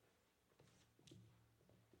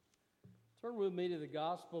Turn with me to the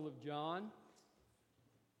Gospel of John,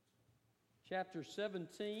 chapter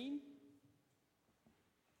 17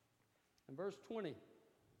 and verse 20.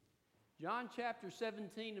 John chapter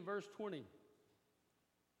 17 and verse 20.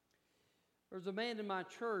 There was a man in my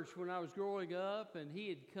church when I was growing up, and he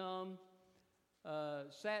had come,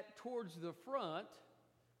 sat towards the front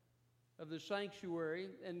of the sanctuary,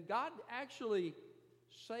 and God actually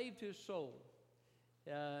saved his soul.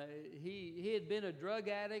 He had been a drug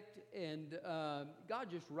addict, and God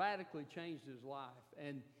just radically changed his life.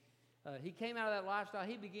 And he came out of that lifestyle.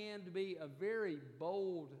 He began to be a very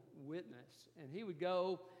bold witness, and he would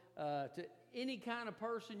go to any kind of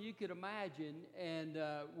person you could imagine and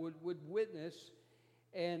would witness.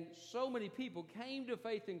 And so many people came to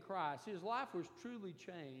faith in Christ. His life was truly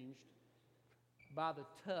changed by the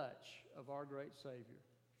touch of our great Savior.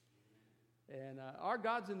 And our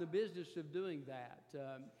God's in the business of doing that.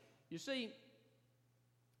 You see,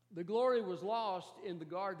 the glory was lost in the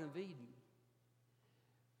Garden of Eden.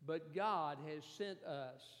 But God has sent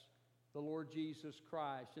us the Lord Jesus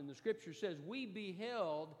Christ. And the Scripture says, we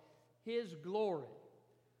beheld His glory,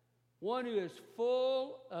 one who is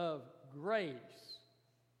full of grace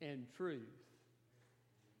and truth.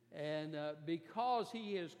 And because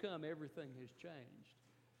He has come, everything has changed.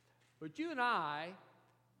 But you and I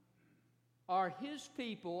are His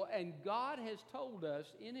people, and God has told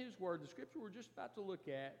us in His Word, the Scripture we're just about to look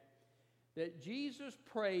at, that Jesus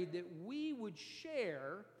prayed that we would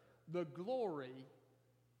share the glory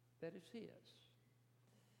that is His.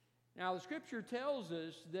 Now, the Scripture tells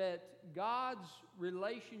us that God's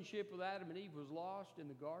relationship with Adam and Eve was lost in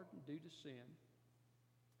the garden due to sin.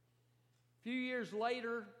 A few years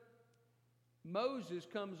later, Moses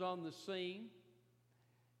comes on the scene,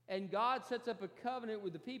 and God sets up a covenant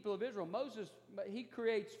with the people of Israel. Moses, he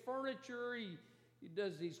creates furniture, he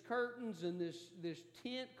does these curtains and this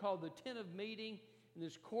tent called the tent of meeting, in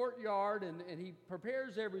this courtyard, and he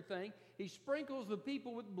prepares everything. He sprinkles the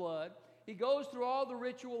people with blood. He goes through all the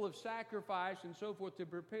ritual of sacrifice and so forth to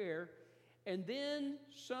prepare. And then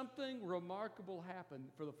something remarkable happened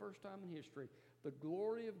for the first time in history. The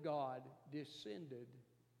glory of God descended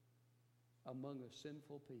among a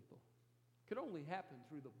sinful people. It could only happen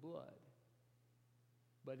through the blood,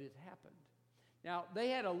 but it happened. Now, they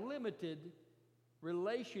had a limited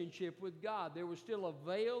relationship with God. There was still a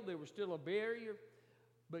veil, there was still a barrier,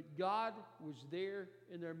 but God was there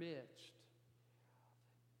in their midst.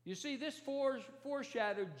 You see, this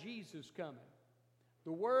foreshadowed Jesus coming.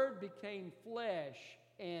 The Word became flesh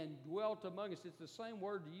and dwelt among us. It's the same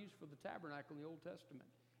word used for the tabernacle in the Old Testament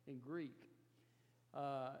in Greek.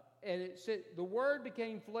 And it said, the Word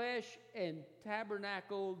became flesh and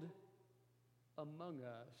tabernacled among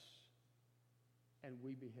us, and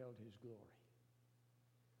we beheld His glory.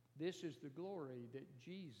 This is the glory that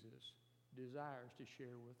Jesus desires to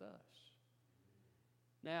share with us.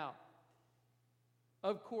 Now,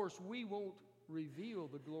 of course, we won't reveal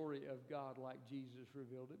the glory of God like Jesus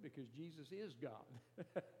revealed it, because Jesus is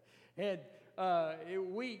God. And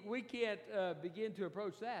we can't begin to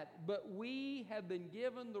approach that. But we have been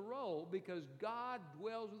given the role because God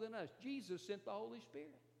dwells within us. Jesus sent the Holy Spirit,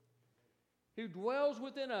 who dwells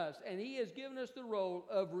within us, and He has given us the role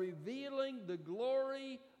of revealing the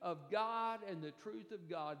glory of God and the truth of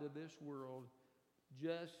God to this world,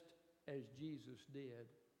 just as Jesus did.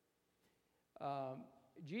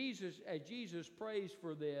 As Jesus prays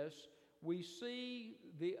for this, we see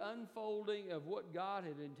the unfolding of what God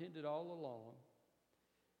had intended all along.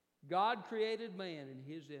 God created man in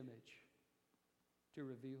His image to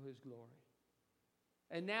reveal His glory.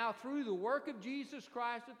 And now, through the work of Jesus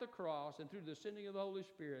Christ at the cross and through the sending of the Holy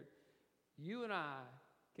Spirit, you and I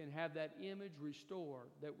can have that image restored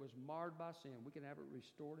that was marred by sin. We can have it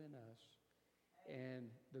restored in us. And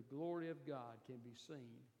the glory of God can be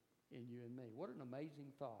seen in you and me. What an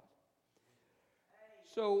amazing thought.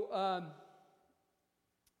 So,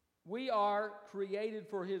 we are created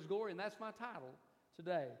for His glory, and that's my title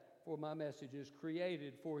today for my message, is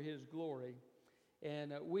Created for His Glory.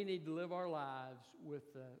 And we need to live our lives with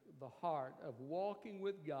the heart of walking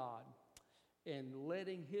with God and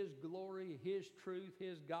letting His glory, His truth,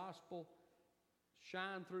 His gospel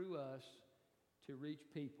shine through us to reach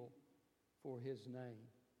people for His name.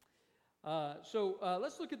 So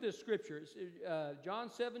let's look at this scripture. It's, John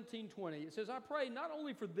 17:20. It says, I pray not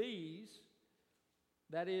only for these,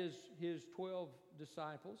 that is His 12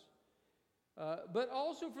 disciples, but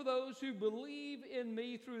also for those who believe in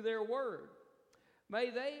me through their word. May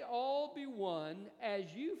they all be one, as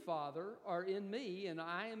you, Father, are in me and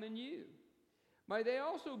I am in you. May they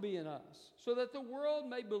also be in us, so that the world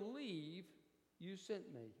may believe you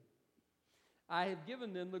sent me. I have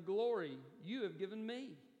given them the glory you have given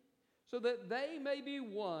me, so that they may be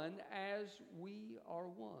one as we are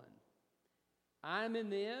one. I am in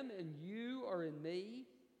them, and you are in me,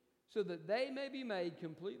 so that they may be made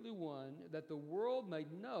completely one, that the world may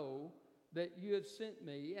know that you have sent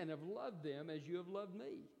me and have loved them as you have loved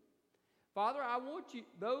me. Father, I want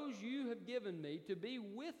those you have given me to be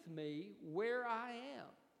with me where I am,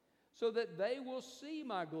 so that they will see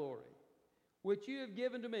my glory, which you have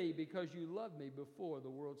given to me because you loved me before the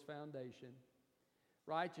world's foundation.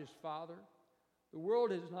 Righteous Father, the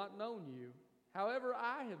world has not known you. However,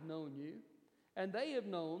 I have known you, and they have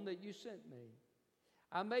known that you sent me.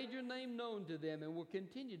 I made your name known to them and will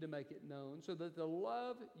continue to make it known, so that the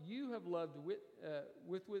love you have loved with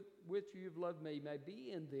which you have loved me may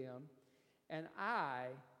be in them, and I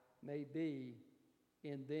may be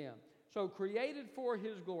in them. So created for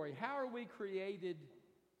his glory. How are we created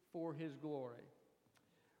for his glory?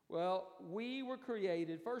 Well, we were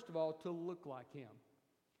created, first of all, to look like him.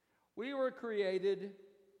 We were created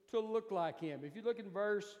to look like him. If you look in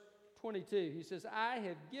verse 22, he says, I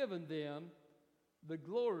have given them the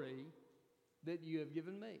glory that you have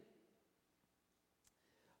given me.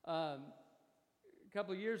 A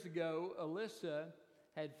couple of years ago, Alyssa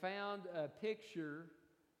had found a picture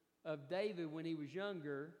of David when he was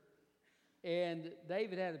younger, and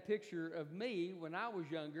David had a picture of me when I was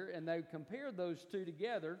younger, and they compared those two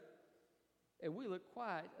together, and we look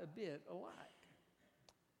quite a bit alike.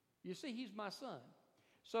 You see, he's my son.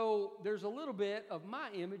 So there's a little bit of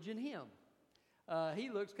my image in him. He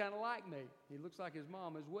looks kind of like me. He looks like his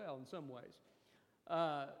mom as well in some ways.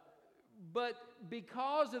 But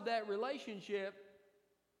because of that relationship,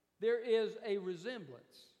 there is a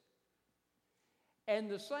resemblance. And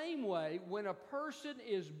the same way, when a person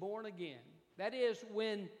is born again, that is,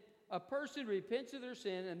 when a person repents of their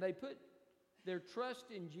sin and they put their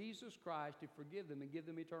trust in Jesus Christ to forgive them and give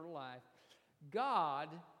them eternal life, God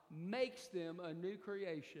makes them a new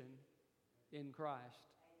creation in Christ.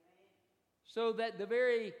 So that the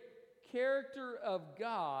very character of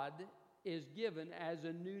God is given as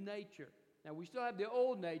a new nature. Now, we still have the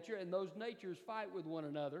old nature, and those natures fight with one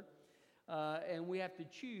another, and we have to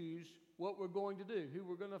choose what we're going to do, who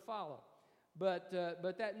we're going to follow. But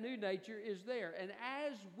that new nature is there. And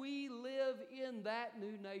as we live in that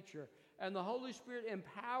new nature, and the Holy Spirit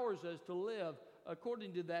empowers us to live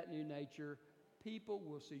according to that new nature, people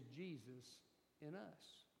will see Jesus in us.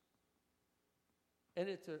 And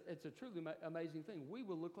it's a truly amazing thing. We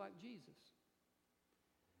will look like Jesus.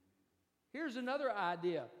 Here's another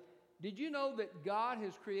idea. Did you know that God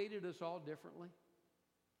has created us all differently?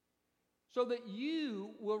 So that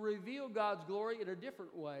you will reveal God's glory in a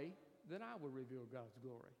different way than I will reveal God's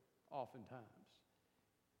glory, oftentimes.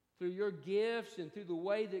 Through your gifts and through the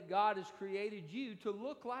way that God has created you to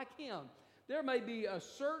look like him. There may be a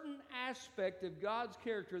certain aspect of God's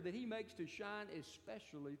character that he makes to shine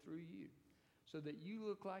especially through you, so that you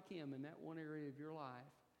look like him in that one area of your life,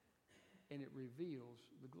 and it reveals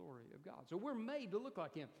the glory of God. So we're made to look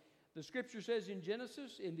like him. The scripture says in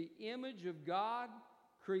Genesis, in the image of God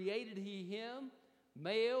created he him,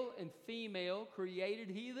 male and female created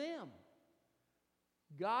he them.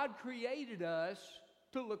 God created us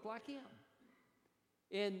to look like him,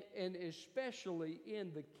 and especially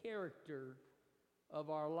in the character of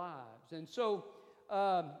our lives. And so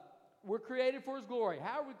we're created for his glory.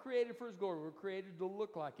 How are we created for his glory? We're created to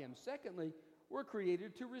look like him. Secondly, we're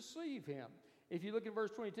created to receive him. If you look at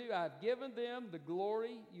verse 22, I've given them the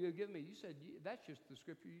glory you have given me. You said, that's just the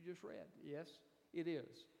scripture you just read. Yes, it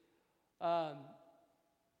is.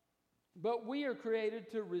 But we are created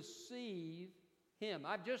to receive him.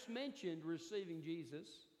 I've just mentioned receiving Jesus.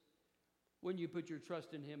 When you put your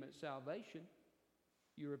trust in him at salvation,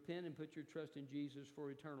 you repent and put your trust in Jesus for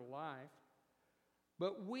eternal life.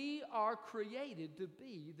 But we are created to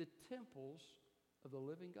be the temples of the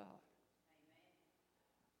living God.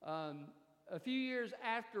 Amen. A few years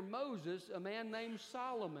after Moses, a man named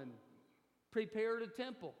Solomon prepared a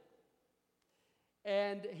temple.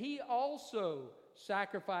 And he also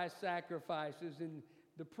sacrificed sacrifices, and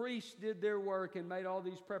the priests did their work and made all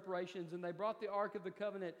these preparations, and they brought the Ark of the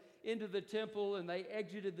Covenant into the temple, and they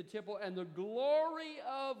exited the temple, and the glory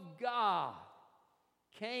of God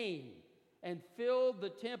came and filled the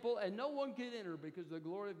temple, and no one could enter because the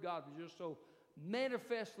glory of God was just so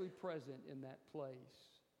manifestly present in that place.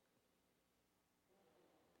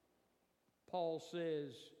 Paul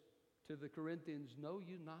says to the Corinthians, know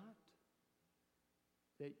you not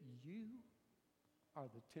that you are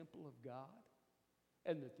the temple of God,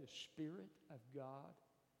 and that the Spirit of God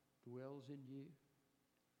dwells in you?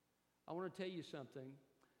 I want to tell you something.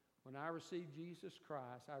 When I received Jesus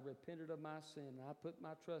Christ, I repented of my sin, and I put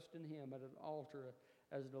my trust in Him at an altar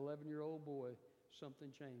as an 11-year-old boy. Something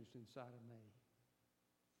changed inside of me.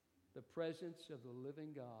 The presence of the living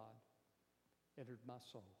God entered my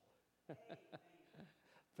soul.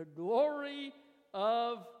 The glory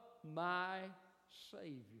of my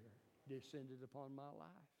Savior descended upon my life.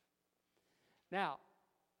 Now,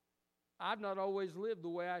 I've not always lived the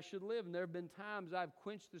way I should live, and there have been times I've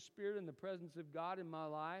quenched the Spirit and the presence of God in my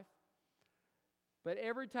life. But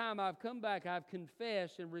every time I've come back, I've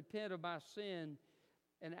confessed and repented of my sin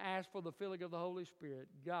and asked for the filling of the Holy Spirit.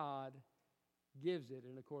 God gives it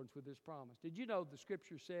in accordance with His promise. Did you know the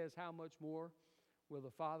Scripture says, how much more will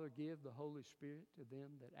the Father give the Holy Spirit to them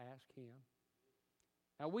that ask Him?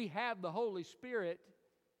 Now, we have the Holy Spirit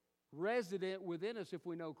resident within us if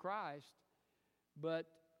we know Christ, but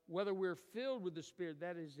whether we're filled with the Spirit,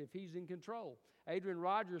 that is, if He's in control. Adrian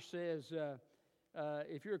Rogers says,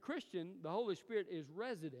 if you're a Christian, the Holy Spirit is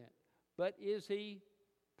resident, but is He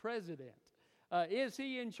president? Is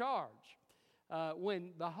He in charge?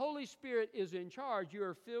 When the Holy Spirit is in charge, you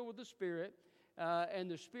are filled with the Spirit, and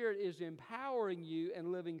the Spirit is empowering you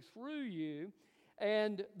and living through you,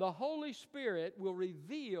 and the Holy Spirit will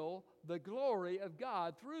reveal the glory of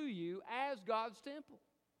God through you as God's temple.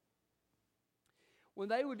 When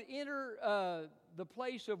they would enter the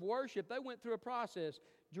place of worship, they went through a process.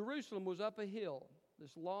 Jerusalem was up a hill,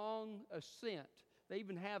 this long ascent. They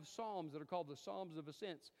even have psalms that are called the Psalms of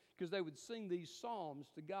Ascents, because they would sing these psalms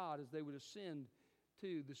to God as they would ascend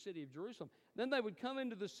to the city of Jerusalem. Then they would come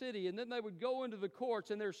into the city, and then they would go into the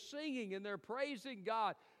courts, and they're singing and they're praising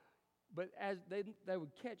God. But as they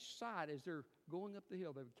would catch sight, as they're going up the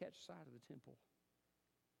hill, they would catch sight of the temple.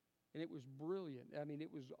 And it was brilliant. I mean,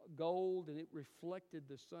 it was gold, and it reflected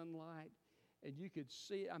the sunlight, and you could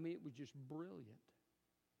see, I mean, it was just brilliant.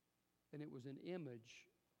 And it was an image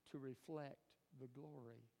to reflect the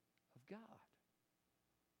glory of God.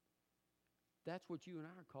 That's what you and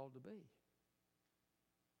I are called to be.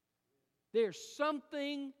 There's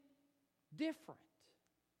something different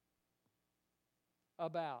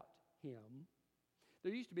about Him.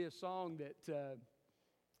 There used to be a song that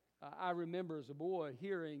I remember as a boy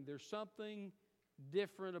hearing. There's something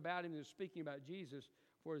different about Him. It was speaking about Jesus,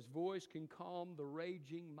 for His voice can calm the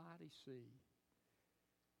raging mighty sea.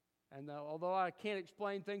 And although I can't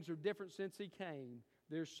explain things are different since He came,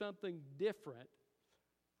 there's something different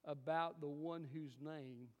about the one whose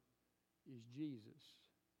name is Jesus.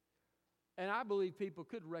 And I believe people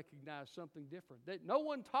could recognize something different. That no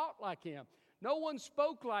one taught like Him. No one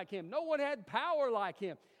spoke like Him. No one had power like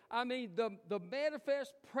Him. I mean, the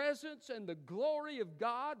manifest presence and the glory of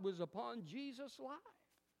God was upon Jesus' life.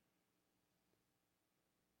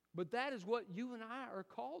 But that is what you and I are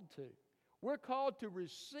called to. We're called to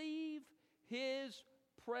receive His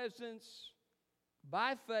presence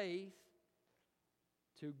by faith,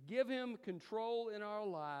 to give Him control in our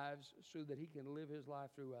lives so that He can live His life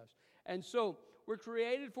through us. And so, we're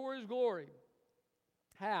created for His glory.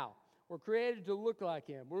 How? We're created to look like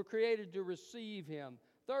Him. We're created to receive Him.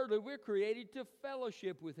 Thirdly, we're created to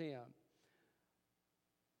fellowship with Him.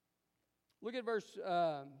 Look at verse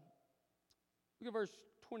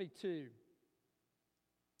 22.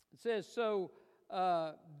 It says, so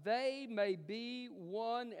they may be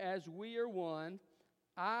one as we are one,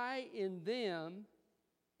 I in them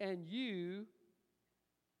and you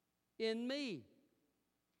in me.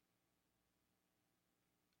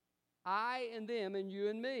 I and them and you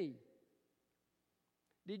and me.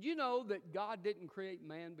 Did you know that God didn't create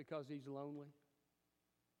man because he's lonely?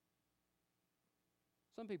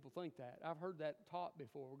 Some people think that. I've heard that taught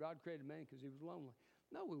before. God created man because he was lonely.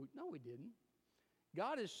 No, he didn't.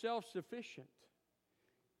 God is self-sufficient.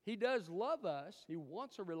 He does love us. He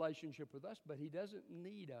wants a relationship with us, but he doesn't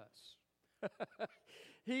need us.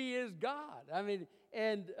 He is God. I mean,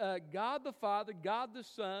 and God the Father, God the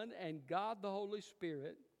Son, and God the Holy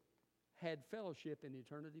Spirit had fellowship in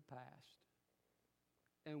eternity past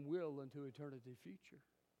and will into eternity future.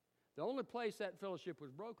 The only place that fellowship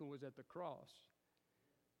was broken was at the cross.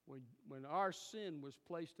 When our sin was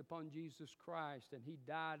placed upon Jesus Christ and He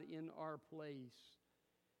died in our place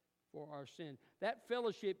for our sin. That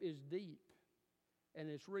fellowship is deep and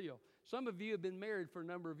it's real. Some of you have been married for a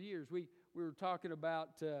number of years. We were talking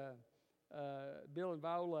about Bill and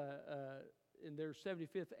Viola in their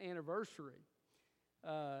 75th anniversary.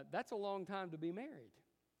 That's a long time to be married.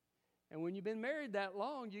 And when you've been married that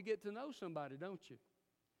long, you get to know somebody, don't you?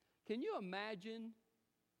 Can you imagine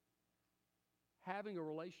having a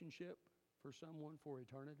relationship for someone for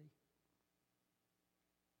eternity?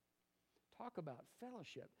 Talk about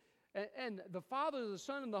fellowship. And the Father, the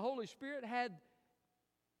Son, and the Holy Spirit had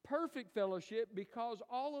perfect fellowship because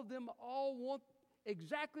all of them all want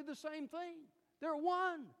exactly the same thing. They're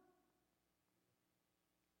one.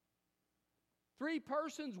 3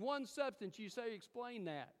 persons, one substance. You say, explain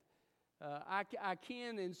that. I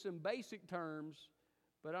can in some basic terms,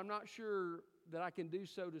 but I'm not sure that I can do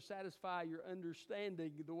so to satisfy your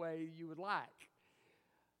understanding the way you would like.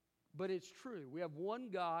 But it's true. We have one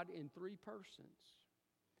God in 3 persons.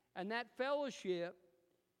 And that fellowship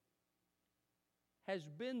has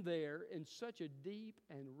been there in such a deep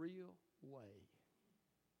and real way.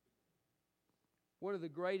 One of the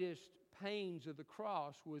greatest pains of the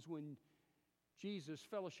cross was when Jesus'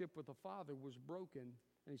 fellowship with the Father was broken,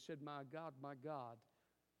 and he said, my God,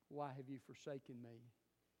 why have you forsaken me?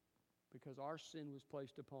 Because our sin was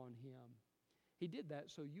placed upon him. He did that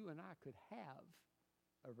so you and I could have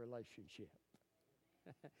a relationship.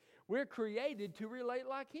 We're created to relate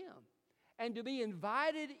like him and to be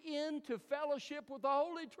invited into fellowship with the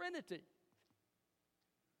Holy Trinity.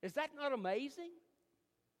 Is that not amazing?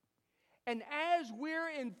 And as we're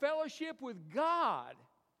in fellowship with God,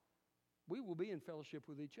 we will be in fellowship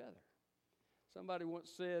with each other. Somebody once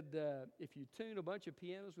said, if you tune a bunch of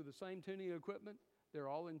pianos with the same tuning equipment, they're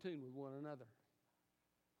all in tune with one another.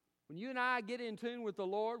 When you and I get in tune with the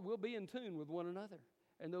Lord, we'll be in tune with one another.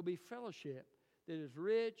 And there'll be fellowship that is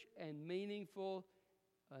rich and meaningful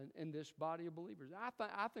in this body of believers.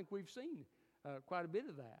 I think we've seen quite a bit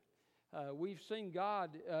of that. We've seen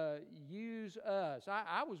God use us.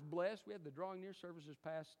 I was blessed. We had the Drawing Near service this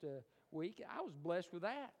past week. I was blessed with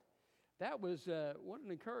that. That was what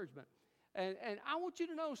an encouragement. And I want you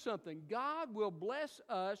to know something. God will bless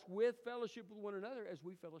us with fellowship with one another as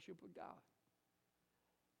we fellowship with God.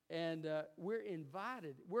 And we're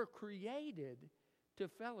invited. We're created to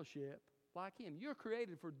fellowship like him. You're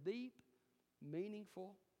created for deep,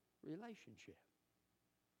 meaningful relationship.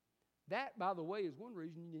 That, by the way, is one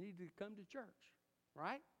reason you need to come to church,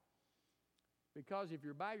 right? Because if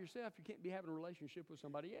you're by yourself, you can't be having a relationship with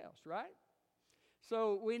somebody else, right?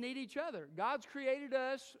 So we need each other. God's created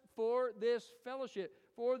us for this fellowship,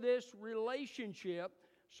 for this relationship,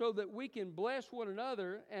 so that we can bless one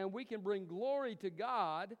another and we can bring glory to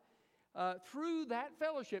God through that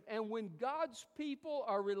fellowship. And when God's people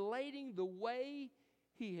are relating the way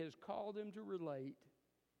he has called them to relate,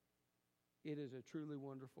 it is a truly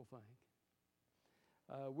wonderful thing.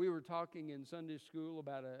 We were talking in Sunday school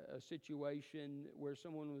about a situation where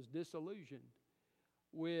someone was disillusioned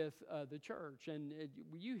with the church. And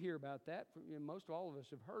you hear about that. Most all of us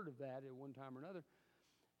have heard of that at one time or another.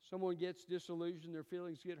 Someone gets disillusioned, their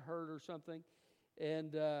feelings get hurt or something,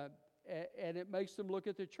 and it makes them look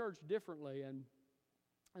at the church differently, and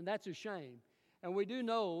that's a shame. And we do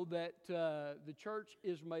know that the church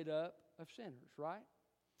is made up of sinners, right?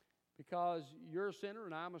 Because you're a sinner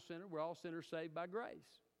and I'm a sinner. We're all sinners saved by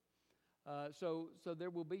grace. So there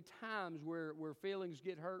will be times where feelings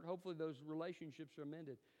get hurt. Hopefully those relationships are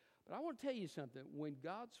mended. But I want to tell you something. When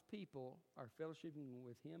God's people are fellowshipping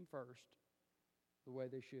with him first, the way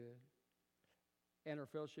they should, and are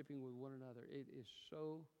fellowshipping with one another, it is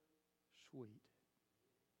so sweet.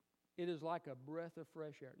 It is like a breath of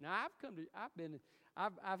fresh air. Now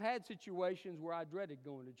I've had situations where I dreaded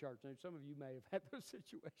going to church. Now, some of you may have had those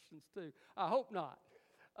situations too. I hope not.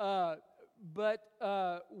 But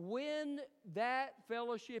when that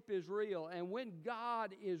fellowship is real and when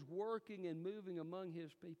God is working and moving among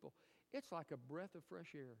his people, it's like a breath of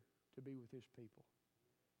fresh air to be with his people.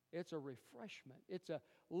 It's a refreshment. It's a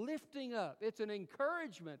lifting up. It's an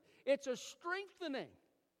encouragement. It's a strengthening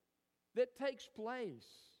that takes place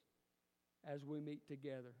as we meet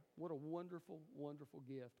together. What a wonderful, wonderful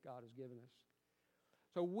gift God has given us.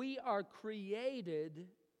 So we are created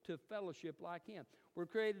to fellowship like him. We're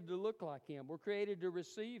created to look like him. We're created to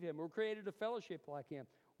receive him. We're created to fellowship like him.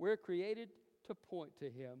 We're created to point to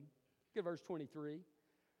him. Look at verse 23.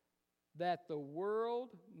 That the world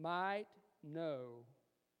might know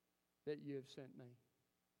that you have sent me.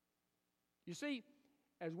 You see,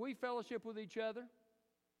 as we fellowship with each other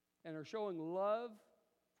and are showing love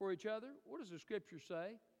for each other, what does the Scripture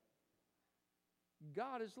say?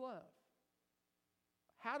 God is love.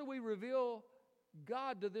 How do we reveal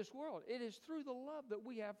God to this world? It is through the love that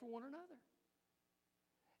we have for one another.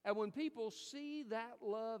 And when people see that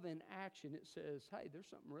love in action, it says, hey, there's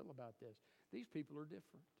something real about this. These people are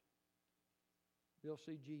different. They'll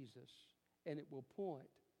see Jesus, and it will point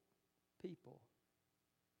people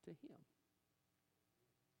to him.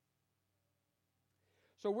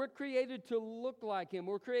 So we're created to look like him.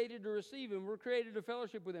 We're created to receive him. We're created to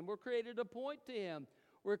fellowship with him. We're created to point to him.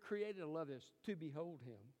 We're created, I love this, to behold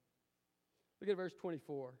him. Look at verse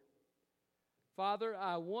 24. Father,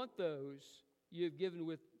 I want those you have given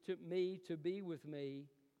to me to be with me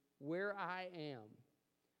where I am,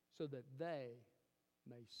 so that they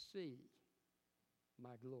may see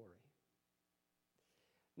my glory.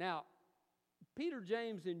 Now, Peter,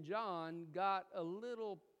 James, and John got a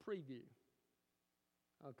little preview.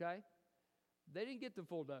 Okay? They didn't get the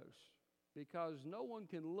full dose, because no one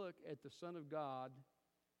can look at the Son of God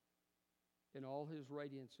in all his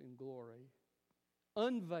radiance and glory,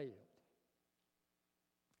 unveiled,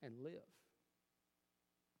 and live.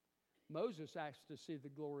 Moses asked to see the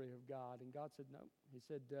glory of God, and God said, no. He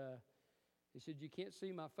said, you can't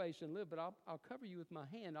see my face and live, but I'll cover you with my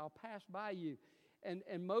hand. I'll pass by you. And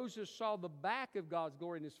Moses saw the back of God's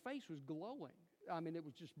glory, and his face was glowing. I mean, it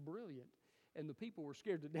was just brilliant. And the people were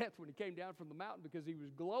scared to death when he came down from the mountain, because he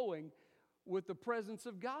was glowing with the presence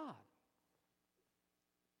of God.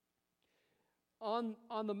 On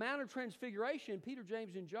the Mount of Transfiguration, Peter,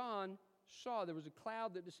 James, and John saw there was a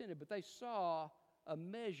cloud that descended, but they saw a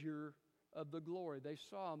measure of the glory. They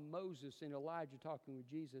saw Moses and Elijah talking with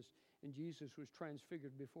Jesus, and Jesus was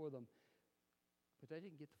transfigured before them. But they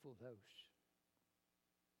didn't get the full dose.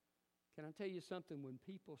 Can I tell you something? When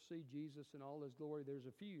people see Jesus in all his glory, there's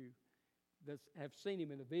a few that have seen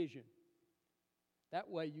him in a vision. That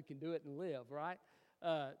way you can do it and live, right?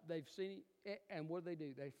 They've seen him, and what do?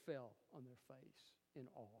 They fell on their face in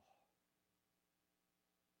awe.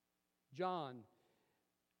 John,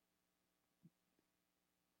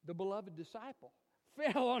 the beloved disciple,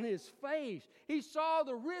 fell on his face. He saw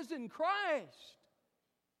the risen Christ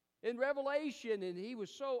in Revelation, and he was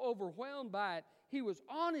so overwhelmed by it, he was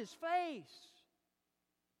on his face.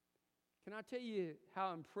 Can I tell you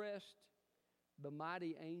how impressed the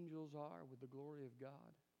mighty angels are with the glory of God?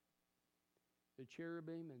 The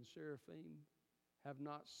cherubim and seraphim have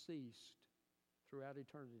not ceased throughout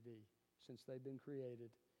eternity, since they've been created,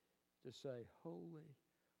 to say, holy,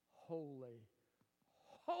 holy,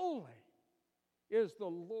 holy is the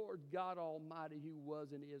Lord God Almighty, who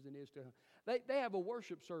was and is to come. They have a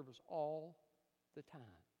worship service all the time.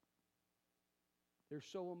 They're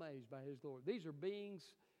so amazed by his glory. These are beings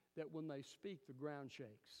that when they speak, the ground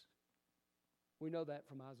shakes. We know that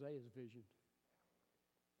from Isaiah's vision.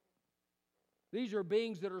 These are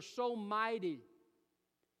beings that are so mighty.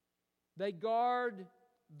 They guard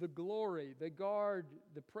the glory. They guard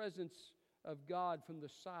the presence of God from the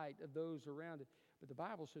sight of those around it. But the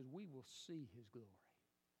Bible says we will see his glory.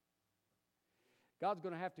 God's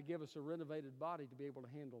going to have to give us a renovated body to be able to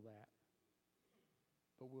handle that.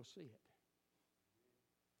 But we'll see it.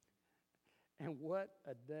 And what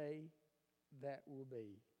a day that will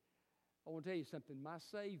be. I want to tell you something. My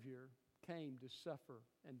Savior came to suffer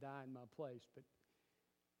and die in my place, but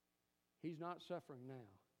he's not suffering now.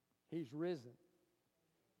 He's risen.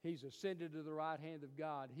 He's ascended to the right hand of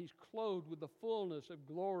God. He's clothed with the fullness of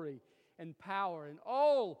glory and power, and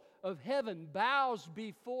all of heaven bows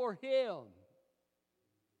before him.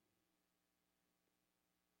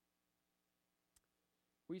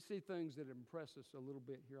 We see things that impress us a little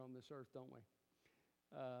bit here on this earth, don't we?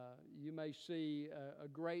 You may see a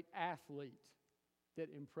great athlete that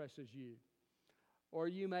impresses you. Or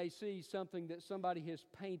you may see something that somebody has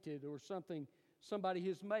painted, or something somebody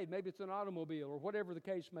has made. Maybe it's an automobile, or whatever the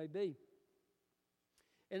case may be.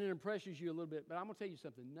 And it impresses you a little bit. But I'm going to tell you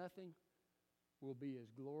something. Nothing will be as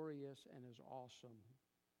glorious and as awesome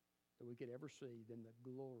that we could ever see than the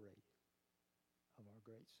glory of our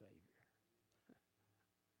great Savior.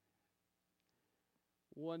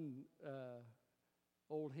 One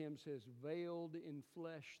old hymn says, veiled in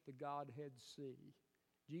flesh the Godhead see.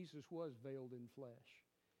 Jesus was veiled in flesh.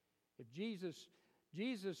 If Jesus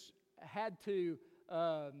had to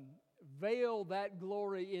veil that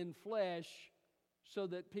glory in flesh so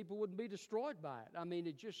that people wouldn't be destroyed by it. I mean,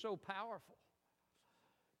 it's just so powerful.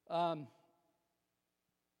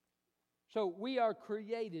 So we are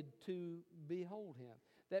created to behold him.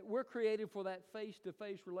 That we're created for that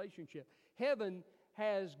face-to-face relationship. Heaven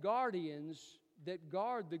has guardians that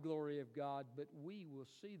guard the glory of God, but we will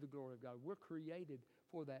see the glory of God. We're created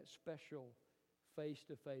for that special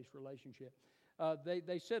face-to-face relationship.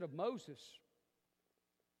 They said of Moses,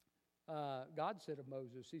 God said of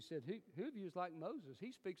Moses, he said, who of you is like Moses?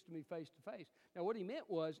 He speaks to me face-to-face. Now what he meant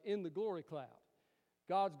was in the glory cloud.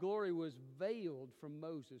 God's glory was veiled from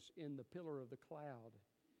Moses in the pillar of the cloud.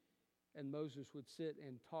 And Moses would sit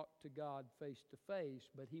and talk to God face-to-face,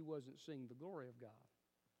 but he wasn't seeing the glory of God.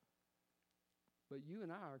 But you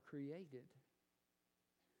and I are created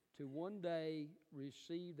to one day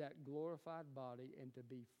receive that glorified body and to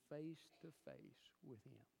be face-to-face with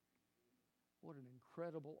him. What an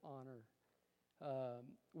incredible honor.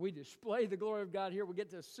 We display the glory of God here. We get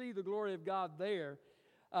to see the glory of God there.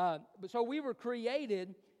 But so we were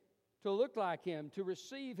created to look like Him, to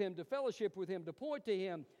receive Him, to fellowship with Him, to point to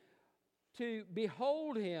Him, to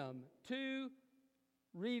behold Him, to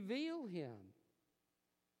reveal Him.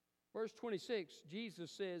 Verse 26,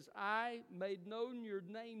 Jesus says, I made known your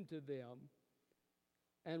name to them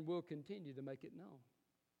and will continue to make it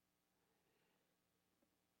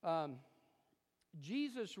known.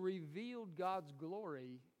 Jesus revealed God's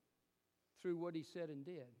glory through what He said and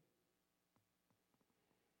did.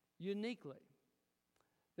 Uniquely.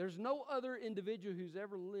 There's no other individual who's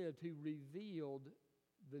ever lived who revealed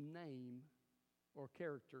the name or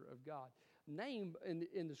character of God. Name,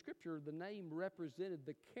 in the Scripture, the name represented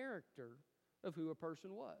the character of who a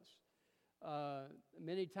person was.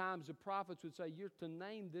 Many times the prophets would say, you're to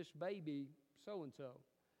name this baby so-and-so,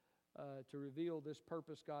 to reveal this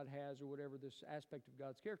purpose God has or whatever this aspect of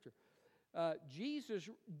God's character. Jesus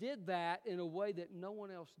did that in a way that no one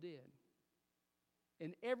else did.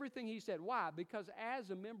 In everything He said. Why? Because as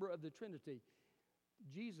a member of the Trinity,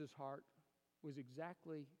 Jesus' heart was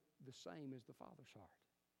exactly the same as the Father's heart.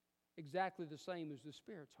 Exactly the same as the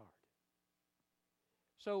Spirit's heart.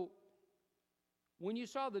 So, when you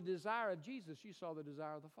saw the desire of Jesus, you saw the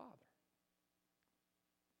desire of the Father.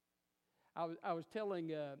 I was telling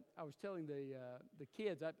the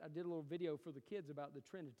kids, I did a little video for the kids about the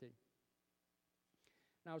Trinity.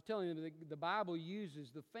 And I was telling them the Bible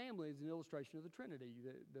uses the family as an illustration of the Trinity,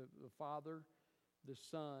 the Father, the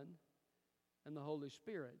Son, and the Holy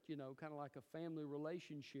Spirit, kind of like a family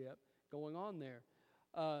relationship going on there.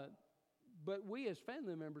 But we as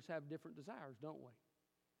family members have different desires, don't we?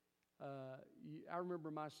 I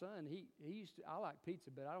remember my son, I like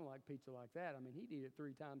pizza, but I don't like pizza like that. I mean, he'd eat it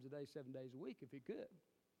 3 times a day, 7 days a week if he could.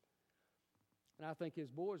 And I think his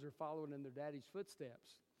boys are following in their daddy's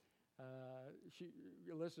footsteps.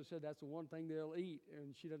 Alyssa said that's the one thing they'll eat,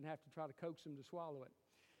 and she doesn't have to try to coax them to swallow it.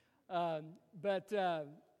 But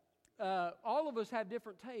all of us have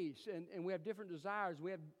different tastes, and we have different desires. We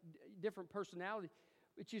have different personalities.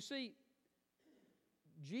 But you see,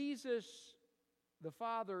 Jesus, the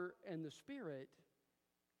Father, and the Spirit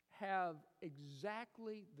have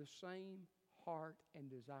exactly the same heart and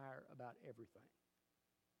desire about everything.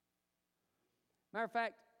 Matter of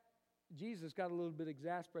fact, Jesus got a little bit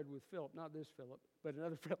exasperated with Philip, not this Philip, but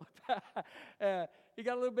another Philip. He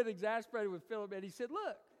got a little bit exasperated with Philip, and he said,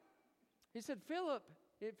 look,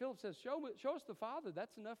 Philip says, show us the Father,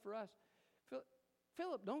 that's enough for us.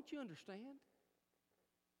 Philip, don't you understand?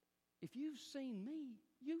 If you've seen me,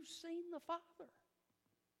 you've seen the Father.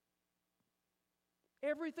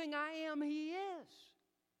 Everything I am, He is.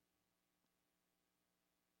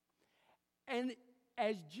 And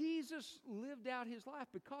as Jesus lived out His life,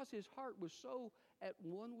 because His heart was so at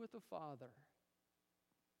one with the Father,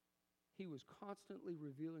 He was constantly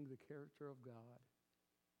revealing the character of God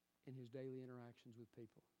in His daily interactions with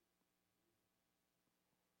people.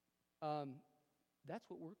 That's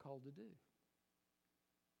what we're called to do.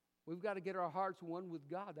 We've got to get our hearts one with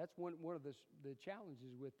God. That's one of the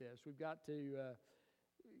challenges with this. We've got to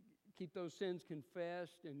keep those sins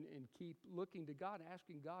confessed and keep looking to God,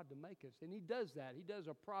 asking God to make us. And He does that. He does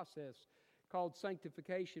a process called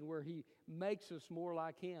sanctification where He makes us more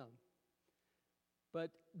like Him.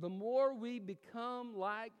 But the more we become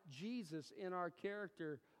like Jesus in our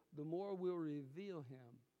character, the more we'll reveal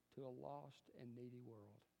Him to a lost and needy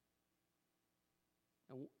world.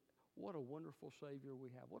 And what a wonderful Savior we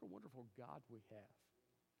have. What a wonderful God we have.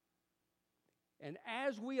 And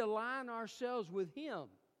as we align ourselves with Him,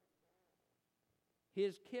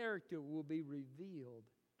 His character will be revealed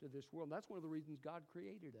to this world. And that's one of the reasons God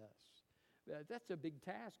created us. That's a big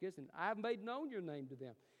task, isn't it? I've made known your name to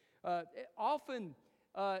them. Often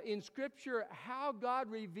in Scripture, how God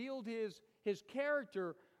revealed His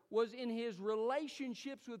character was in His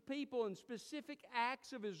relationships with people and specific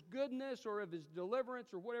acts of His goodness or of His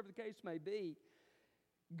deliverance or whatever the case may be.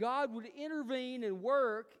 God would intervene and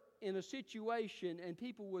work in a situation, and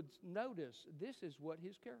people would notice this is what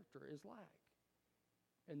His character is like.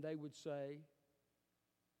 And they would say,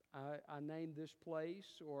 I name this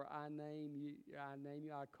place, or I name you,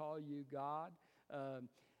 I call you God.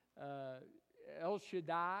 El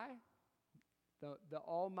Shaddai, the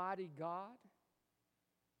Almighty God.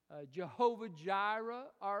 Jehovah Jireh,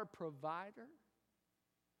 our provider.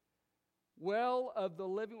 Well of the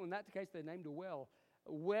living one. In that case, they named a well.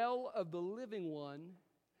 Well of the living one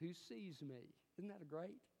who sees me. Isn't that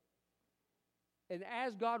great? And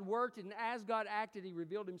as God worked and as God acted, He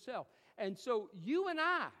revealed Himself. And so you and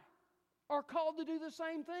I are called to do the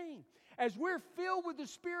same thing. As we're filled with the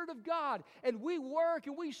Spirit of God and we work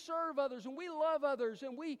and we serve others and we love others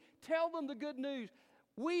and we tell them the good news,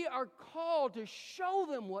 we are called to show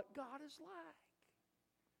them what God is like.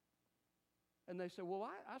 And they say, well,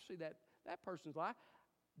 I see that person's life.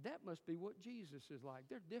 That must be what Jesus is like.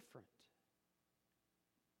 They're different.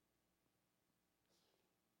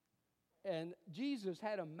 And Jesus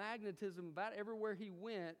had a magnetism about everywhere he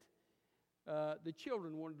went. The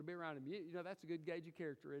children wanted to be around him. You know, that's a good gauge of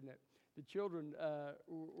character, isn't it? The children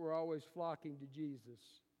were always flocking to Jesus.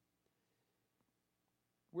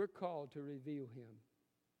 We're called to reveal him.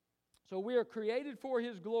 So we are created for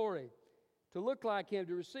his glory, to look like him,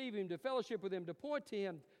 to receive him, to fellowship with him, to point to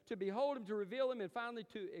him, to behold him, to reveal him, and finally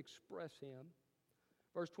to express him.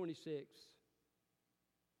 Verse 26.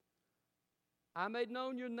 I made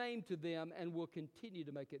known your name to them and will continue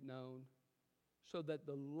to make it known, so that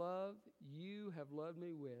the love you have loved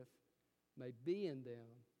me with may be in them,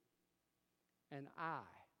 and I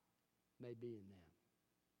may be in them.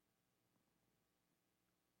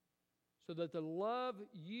 So that the love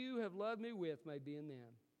you have loved me with may be in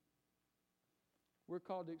them. We're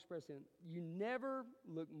called to express him. You never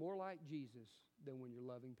look more like Jesus than when you're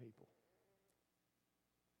loving people.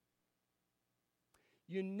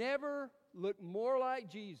 You never look more like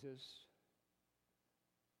Jesus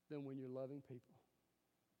than when you're loving people.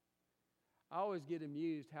 I always get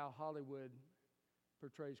amused how Hollywood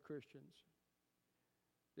portrays Christians.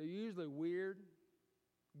 They're usually weird,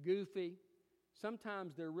 goofy.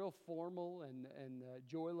 Sometimes they're real formal and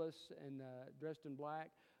joyless and dressed in black.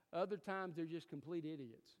 Other times they're just complete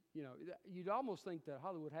idiots. You know, you'd almost think that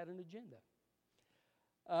Hollywood had an agenda.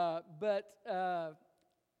 But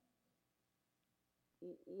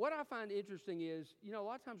what I find interesting is, you know, a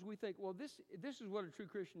lot of times we think, well, this is what a true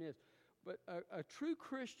Christian is. But a true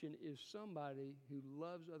Christian is somebody who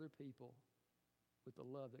loves other people with the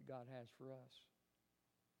love that God has for us.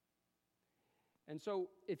 And so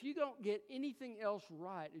if you don't get anything else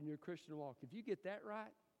right in your Christian walk, if you get that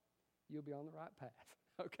right, you'll be on the right path,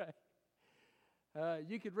 okay?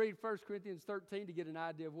 You could read 1 Corinthians 13 to get an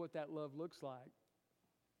idea of what that love looks like.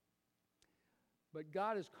 But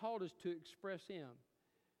God has called us to express him.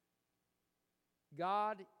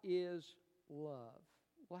 God is love.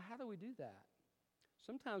 Well, how do we do that?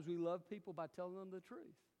 Sometimes we love people by telling them the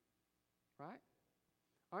truth, right?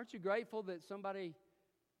 Aren't you grateful that somebody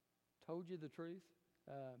told you the truth?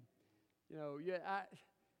 You know, yeah,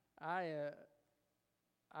 I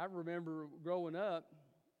remember growing up,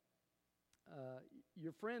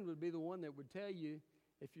 your friend would be the one that would tell you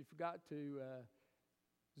if you forgot to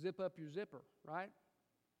zip up your zipper, right?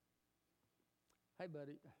 Hey,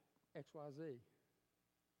 buddy, XYZ.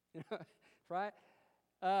 Right?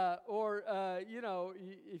 Or you know,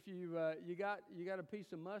 if you got a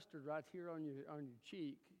piece of mustard right here on your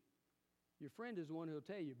cheek, your friend is the one who'll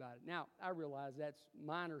tell you about it. Now, I realize that's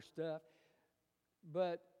minor stuff,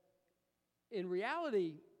 but in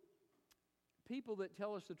reality, people that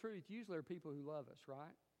tell us the truth usually are people who love us,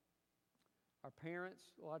 right? Our parents,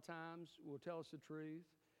 a lot of times, will tell us the truth.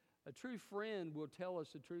 A true friend will tell us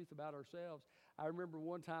the truth about ourselves. I remember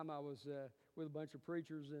one time I was with a bunch of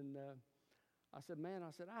preachers, and I said,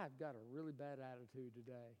 I've got a really bad attitude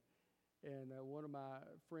today. And one of my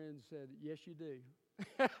friends said, yes, you do.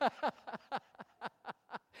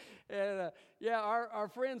 And yeah, our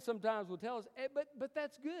friends sometimes will tell us, but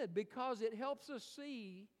that's good, because it helps us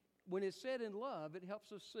see, when it's said in love, it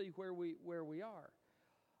helps us see where we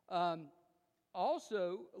are.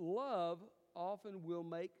 Also, love often will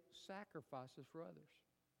make sacrifices for others,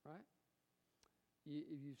 right?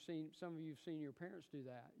 Some of you have seen your parents do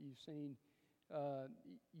that. You've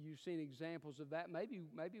seen examples of that,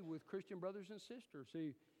 maybe with Christian brothers and sisters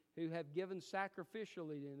who have given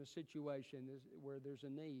sacrificially in a situation where there's a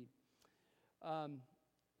need.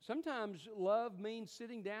 Sometimes love means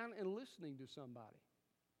sitting down and listening to somebody.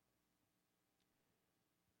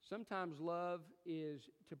 Sometimes love is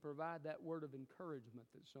to provide that word of encouragement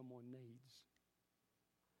that someone needs.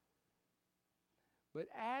 But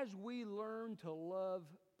as we learn to love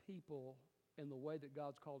people in the way that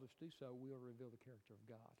God's called us to do so, we'll reveal the character of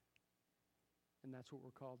God. And that's what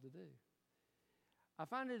we're called to do. I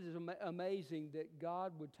find it is amazing that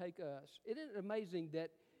God would take us. Isn't it amazing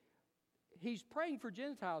that he's praying for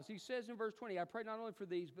Gentiles? He says in verse 20, I pray not only for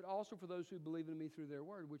these, but also for those who believe in me through their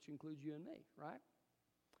word, which includes you and me, right?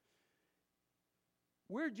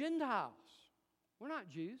 We're Gentiles. We're not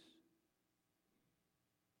Jews.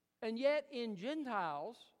 And yet in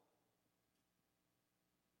Gentiles,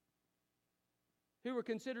 who were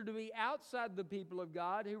considered to be outside the people of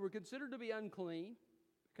God, who were considered to be unclean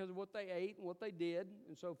because of what they ate and what they did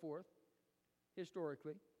and so forth,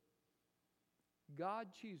 historically, God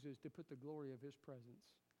chooses to put the glory of his presence.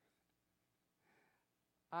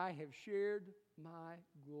 I have shared my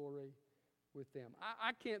glory with them.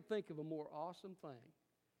 I can't think of a more awesome thing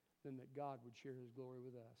than that God would share His glory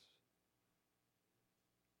with us.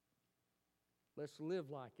 Let's live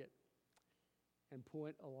like it and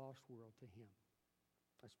point a lost world to Him.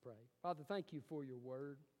 Let's pray. Father, thank you for your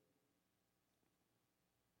word.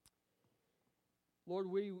 Lord,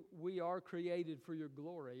 we are created for your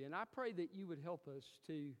glory, and I pray that you would help us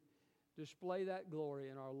to display that glory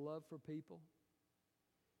in our love for people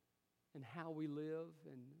and how we live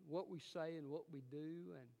and what we say and what we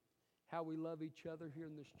do and how we love each other here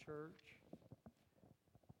in this church.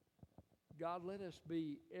 God, let us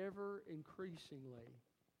be ever increasingly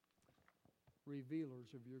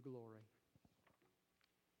revealers of your glory.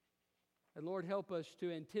 And Lord, help us to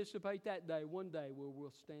anticipate that day, one day, where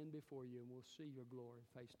we'll stand before you and we'll see your glory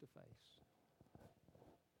face to face.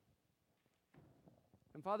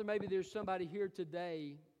 And Father, maybe there's somebody here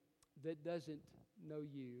today that doesn't know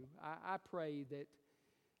you. I pray that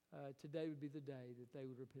today would be the day that they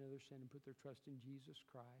would repent of their sin and put their trust in Jesus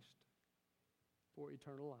Christ for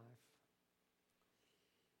eternal life.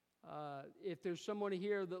 If there's someone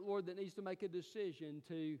here, that Lord, that needs to make a decision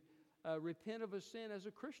to repent of a sin as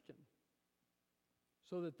a Christian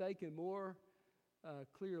so that they can more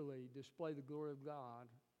clearly display the glory of God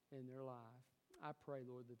in their life, I pray,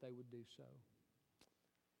 Lord, that they would do so.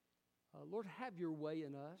 Lord, have your way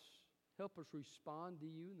in us. Help us respond to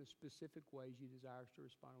you in the specific ways you desire us to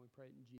respond. And we pray it in Jesus' name.